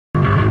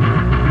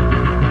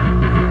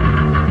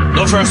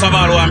No, first of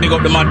all, I want to big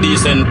up the mad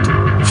decent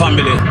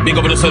family. Big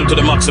up yourself to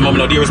the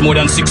maximum. Now, there is more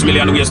than 6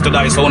 million ways to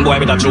die. Sound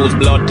boy better choose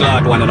blood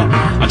clot one, you know.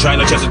 And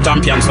trying to chase the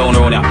champion sound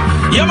around here.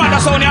 Yeah, man,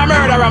 that's only a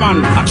murderer,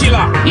 man. A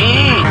killer.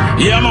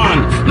 Yeah,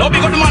 man. No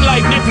big up the man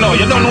like Diplo.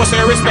 You don't know,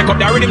 say respect up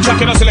there. Rhythm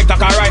track, you know, selector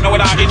car right now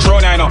with that itch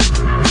round here, you know.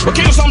 We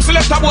kill some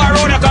selector boy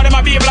around here because them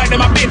a behave like them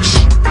a bitch.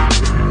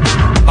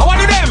 I want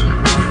to them.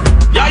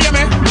 Yeah, yeah,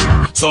 me.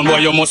 Son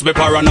boy, you must be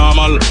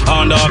paranormal.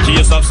 Under a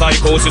case of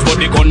psychosis, but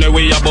the gun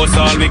away you bust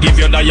all. We give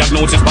you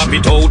diagnosis, pop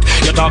it out.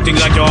 You talk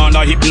things like you're under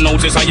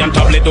hypnosis. I am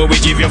tablet, or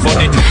we give you for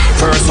it.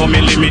 First some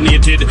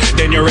eliminated,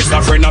 then your rest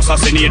a friend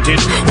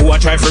assassinated. Who a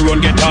try for run,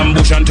 get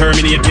ambush and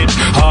terminated.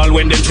 All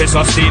when them chests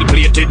are steel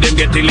plated, them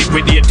get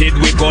liquidated.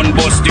 We gun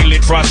bust till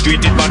it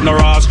frustrated, but no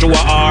ras to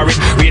a R it.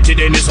 Rated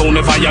any sound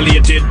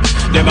violated.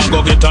 Them a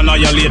go get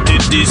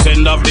annihilated.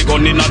 Descend of the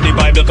gun in the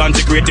Bible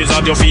consecrated.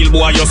 As you feel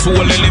boy, your soul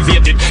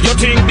elevated. You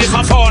think this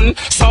a fun,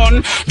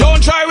 son?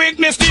 Don't try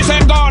weakness, this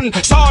ain't gun,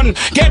 son.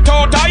 Get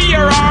out of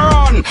here and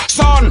run,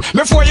 son.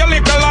 Before your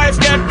little life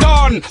get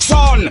done,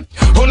 son.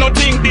 Who no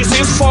think this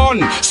is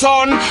fun,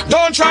 son?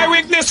 Don't try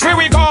weakness, free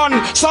we gone,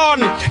 son.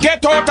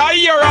 Get out of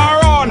here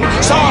and run,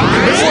 son.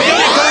 Before your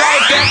little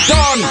life get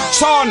done,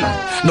 son.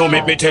 Now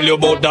make me tell you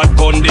about that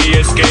gun, the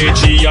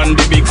SKG and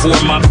the big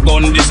format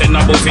gun. This ain't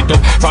a buff it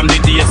up from the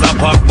days of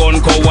pop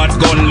gun. Coward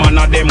gun, man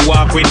of them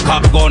walk with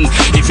cop gun.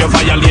 If you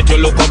violate, you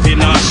look up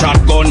in a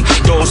shotgun.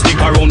 Don't stick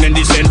around and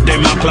descend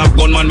them a clap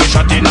gun. Man we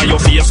shot in your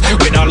face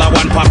with all a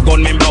one pop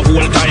gun. Remember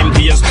whole time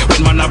days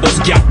when man a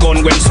bust cat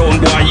gun. When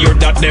sound boy hear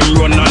that them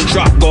run and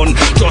drop gun.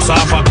 Just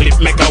half a clip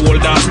make a whole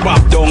dance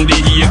pop down. The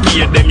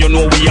AK them you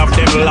know we have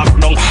them locked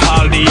down.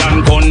 All the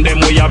handgun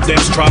them we have them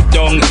strapped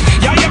down.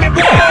 Yeah, yeah, me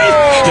boy.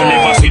 You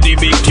never see the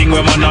big thing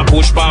when man a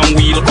push pan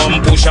wheel.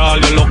 Come push all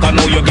your luck and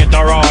know you get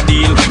a raw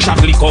deal. Shot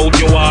lick out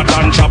your heart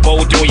and chop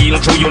out your heel.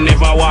 True you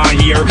never want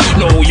hear.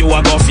 Now you a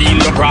go feel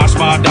your cross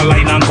the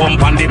line and come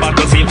on the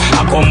battlefield.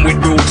 I come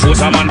with brute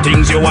force and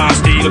things you want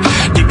steal.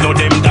 Diplo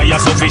them die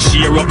so fi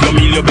share up your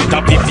meal. You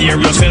better prepare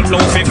yourself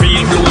now fi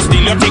feel blue.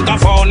 Still you think of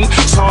fun,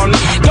 son.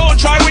 Don't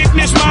try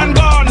witness man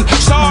gun,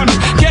 son.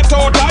 Get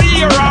out of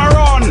here and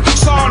run,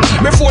 son.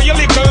 Before your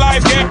little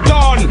life get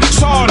done,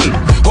 son.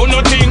 Who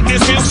no think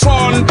this is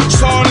fun,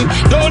 son?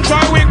 Don't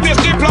try witness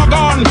Diplo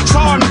gun,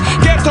 son.